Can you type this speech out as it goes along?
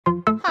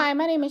Hi,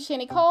 my name is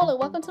Shanycole and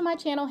welcome to my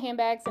channel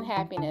Handbags and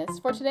Happiness.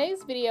 For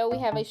today's video, we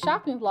have a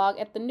shopping vlog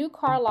at the new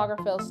Karl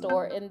Lagerfeld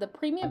store in the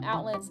premium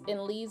outlets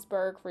in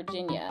Leesburg,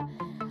 Virginia.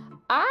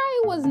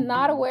 I was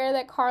not aware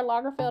that Karl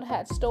Lagerfeld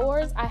had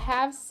stores. I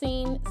have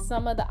seen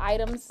some of the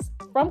items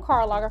from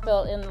Karl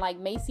Lagerfeld in like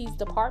Macy's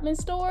department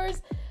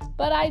stores,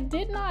 but I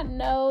did not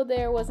know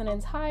there was an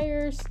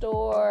entire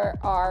store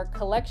or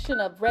collection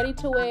of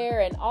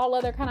ready-to-wear and all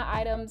other kind of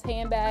items,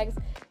 handbags,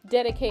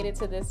 dedicated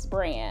to this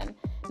brand.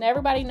 Now,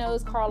 everybody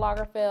knows Karl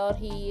Lagerfeld.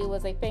 He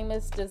was a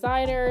famous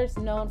designer,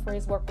 known for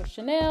his work with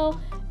Chanel,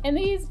 and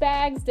these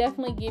bags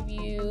definitely give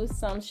you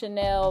some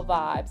Chanel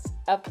vibes.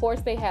 Of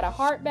course, they had a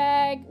heart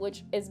bag,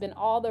 which has been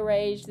all the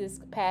rage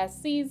this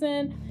past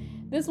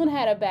season. This one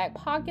had a back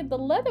pocket. The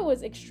leather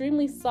was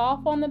extremely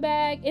soft on the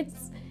bag.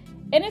 It's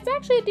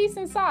actually a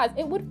decent size.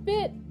 It would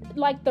fit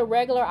like the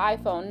regular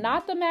iPhone,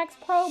 not the Max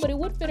Pro, but it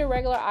would fit a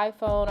regular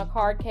iPhone, a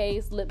card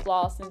case, lip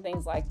gloss, and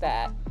things like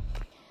that.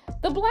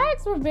 The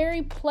blacks were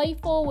very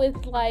playful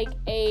with like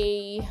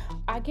a,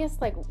 I guess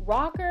like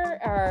rocker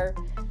or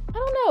I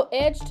don't know,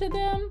 edge to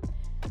them.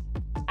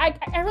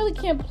 I really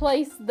can't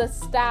place the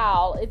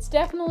style. It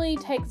definitely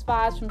takes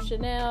vibes from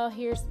Chanel.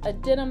 Here's a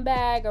denim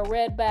bag, a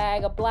red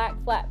bag, a black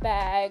flat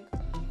bag.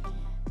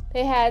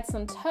 They had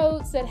some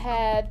totes that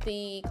had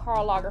the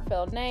Karl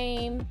Lagerfeld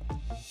name,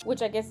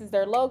 which I guess is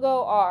their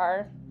logo,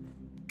 or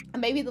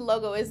maybe the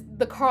logo is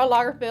the Karl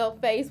Lagerfeld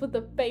face with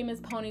the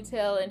famous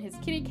ponytail and his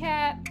kitty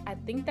cat. I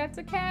think that's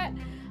a cat.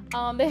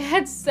 They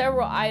had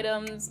several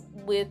items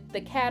with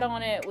the cat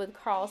on it, with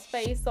Karl's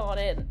face on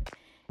it,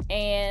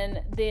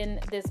 and then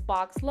this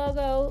box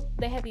logo.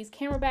 They had these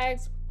camera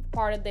bags,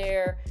 part of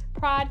their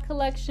Pride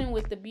collection,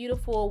 with the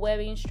beautiful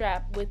webbing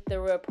strap with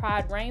the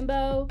Pride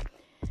rainbow.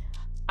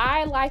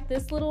 I like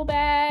this little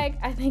bag.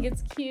 I think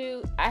it's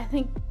cute. I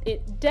think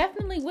it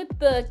definitely, with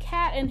the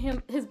cat and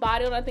his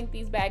body on, I think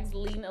these bags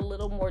lean a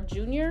little more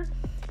junior.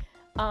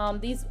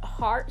 These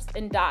hearts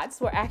and dots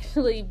were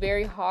actually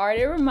very hard.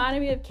 It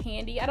reminded me of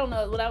candy. I don't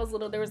know, when I was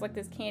little, there was like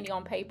this candy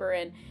on paper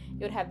and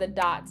it would have the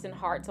dots and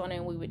hearts on it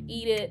and we would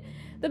eat it.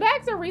 The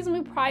bags are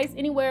reasonably priced,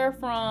 anywhere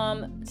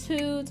from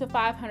 $200 to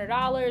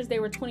 $500. They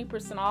were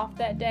 20% off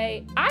that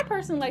day. I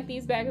personally like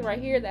these bags right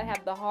here that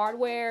have the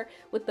hardware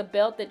with the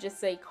belt that just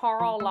say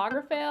Karl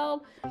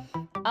Lagerfeld.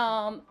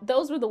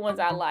 Those were the ones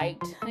I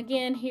liked.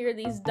 Again, here are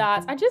these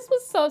dots. I just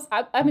was so,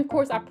 I mean, of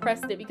course I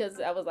pressed it because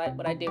I was like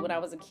what I did when I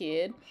was a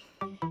kid.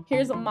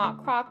 Here's a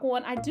mock croc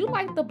one. I do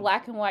like the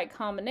black and white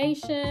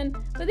combination,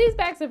 but these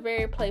bags are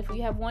very playful.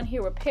 You have one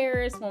here with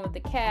Paris, one with the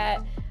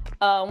cat,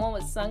 one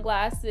with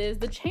sunglasses.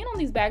 The chain on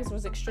these bags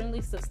was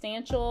extremely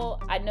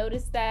substantial. I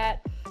noticed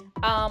that.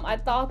 I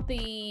thought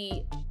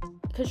the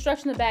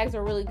construction of the bags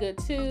are really good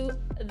too.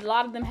 A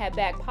lot of them had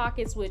back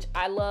pockets, which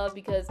I love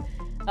because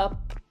a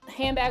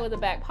handbag with a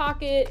back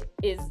pocket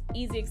is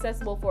easy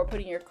accessible for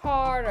putting your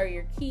card or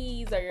your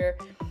keys or your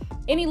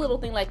any little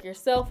thing like your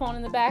cell phone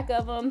in the back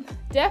of them.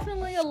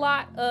 Definitely a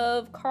lot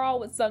of Karl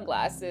with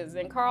sunglasses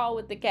and Karl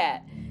with the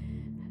cat.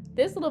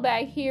 This little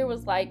bag here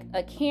was like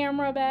a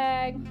camera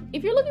bag.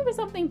 If you're looking for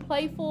something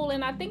playful,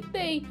 and I think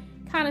they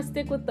kind of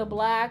stick with the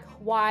black,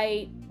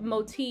 white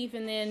motif,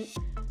 and then,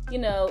 you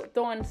know,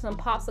 throwing some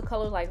pops of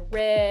colors like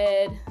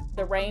red,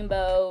 the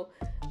rainbow,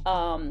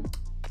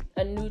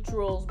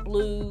 neutrals,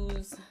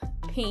 blues,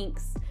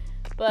 pinks,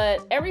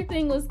 but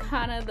everything was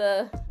kind of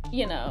the,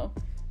 you know,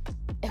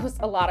 it was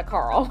a lot of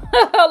Karl.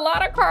 A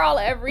lot of Karl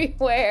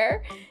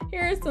everywhere.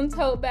 Here's some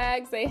tote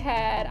bags they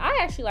had. I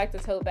actually like the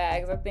tote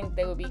bags. I think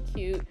they would be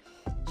cute.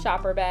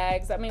 Shopper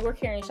bags. I mean, we're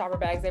carrying shopper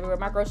bags everywhere.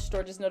 My grocery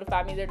store just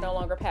notified me they're no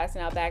longer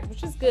passing out bags,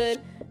 which is good.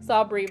 So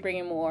I'll be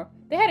bringing more.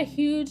 They had a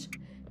huge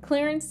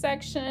clearance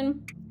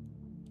section,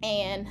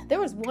 and there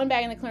was one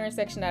bag in the clearance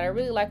section that I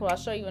really like, what I'll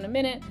show you in a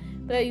minute.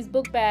 But these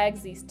book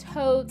bags, these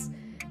totes,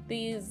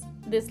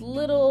 this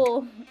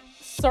little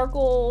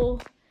circle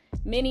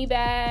mini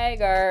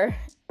bag, or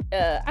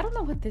I don't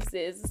know what this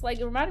is. It's like,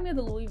 it reminded me of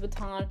the Louis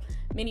Vuitton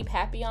mini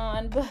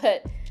Papillon,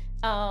 but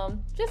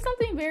just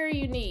something very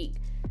unique.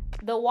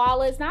 The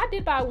wallets. Now, I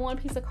did buy one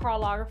piece of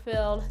Karl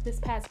Lagerfeld this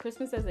past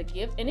Christmas as a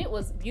gift, and it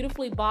was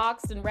beautifully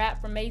boxed and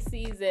wrapped from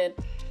Macy's, and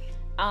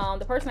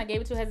the person I gave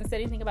it to hasn't said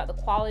anything about the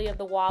quality of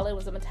the wallet. It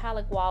was a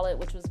metallic wallet,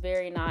 which was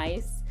very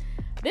nice.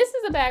 This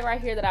is a bag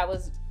right here that I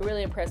was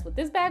really impressed with.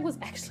 This bag was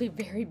actually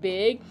very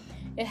big.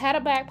 It had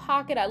a back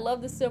pocket. I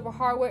love the silver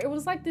hardware. It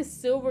was like this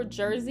silver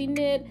jersey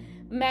knit,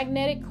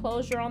 magnetic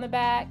closure on the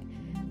back.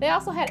 They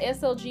also had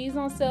SLGs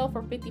on sale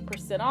for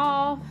 50%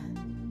 off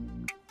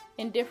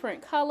in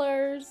different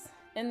colors,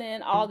 and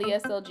then all the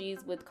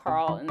SLGs with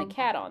Karl and the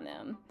cat on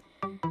them.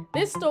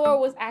 This store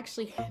was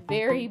actually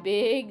very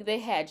big. They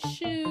had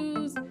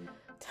shoes,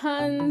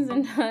 tons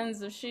and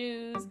tons of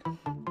shoes.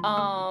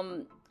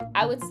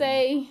 I would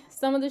say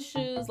some of the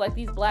shoes, like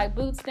these black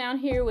boots down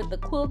here with the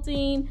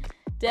quilting,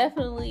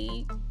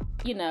 definitely,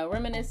 you know,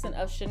 reminiscent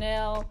of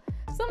Chanel.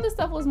 Some of the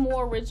stuff was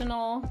more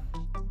original,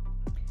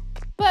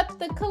 but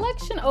the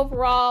collection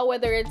overall,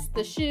 whether it's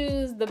the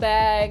shoes, the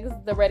bags,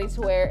 the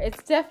ready-to-wear,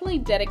 it's definitely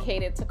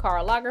dedicated to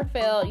Karl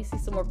Lagerfeld. You see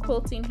some more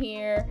quilting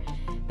here.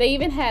 They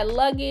even had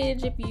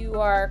luggage. If you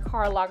are a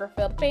Karl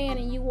Lagerfeld fan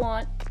and you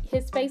want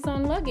his face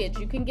on luggage,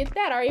 you can get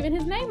that, or even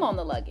his name on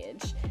the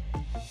luggage.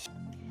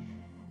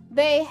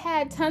 They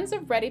had tons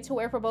of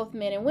ready-to-wear for both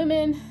men and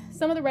women.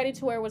 Some of the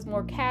ready-to-wear was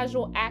more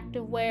casual,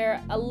 active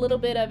wear. A little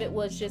bit of it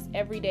was just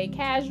everyday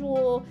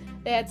casual.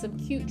 They had some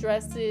cute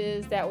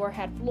dresses that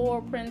had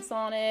floral prints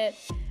on it.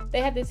 They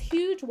had this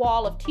huge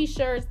wall of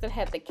t-shirts that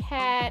had the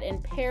cat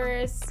and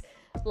Paris,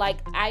 like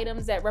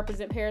items that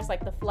represent Paris,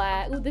 like the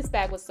flag. Ooh, this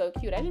bag was so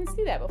cute. I didn't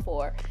see that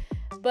before.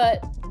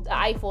 But the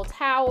Eiffel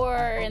Tower,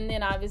 and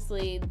then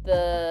obviously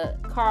the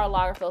Karl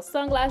Lagerfeld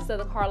sunglasses of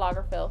the Karl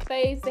Lagerfeld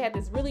face. They had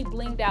this really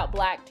blinged out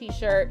black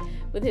t-shirt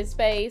with his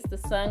face, the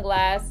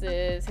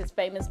sunglasses, his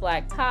famous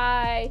black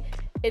tie.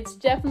 It's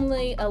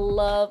definitely a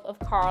love of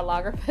Karl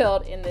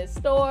Lagerfeld in this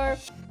store.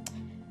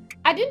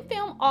 I didn't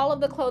film all of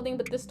the clothing,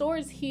 but the store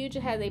is huge.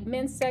 It has a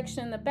men's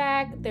section in the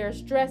back.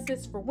 There's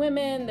dresses for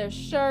women, there's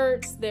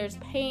shirts, there's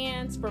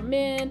pants for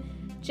men,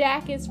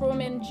 jackets for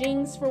women,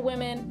 jeans for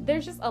women.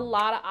 There's just a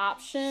lot of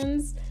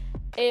options.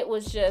 It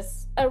was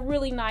just a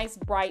really nice,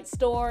 bright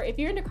store. If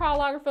you're into Karl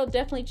Lagerfeld,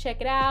 definitely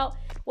check it out.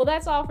 Well,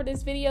 that's all for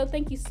this video.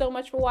 Thank you so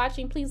much for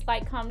watching. Please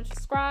like, comment,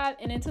 subscribe,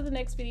 and until the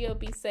next video,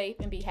 be safe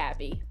and be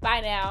happy. Bye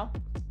now.